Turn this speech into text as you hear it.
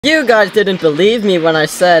You guys didn't believe me when I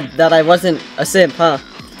said that I wasn't a simp, huh?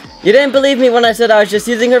 You didn't believe me when I said I was just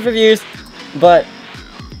using her for views, but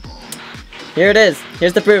here it is.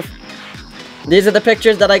 Here's the proof. These are the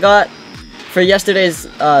pictures that I got for yesterday's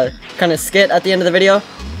kind of skit at the end of the video.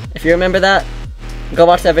 If you remember that, go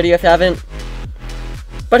watch that video if you haven't.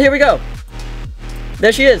 But here we go.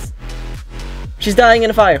 There she is. She's dying in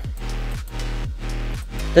a fire.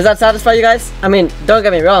 Does that satisfy you guys? I mean, don't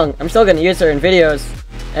get me wrong, I'm still gonna use her in videos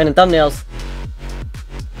and in thumbnails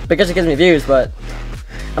because it gives me views, but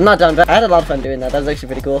I'm not done. I had a lot of fun doing that. That was actually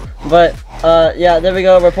pretty cool. But yeah, there we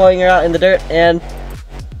go. We're pulling her out in the dirt, and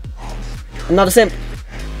I'm not a simp.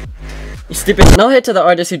 You stupid. No hate to the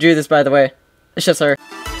artist who drew this, by the way. It's just her.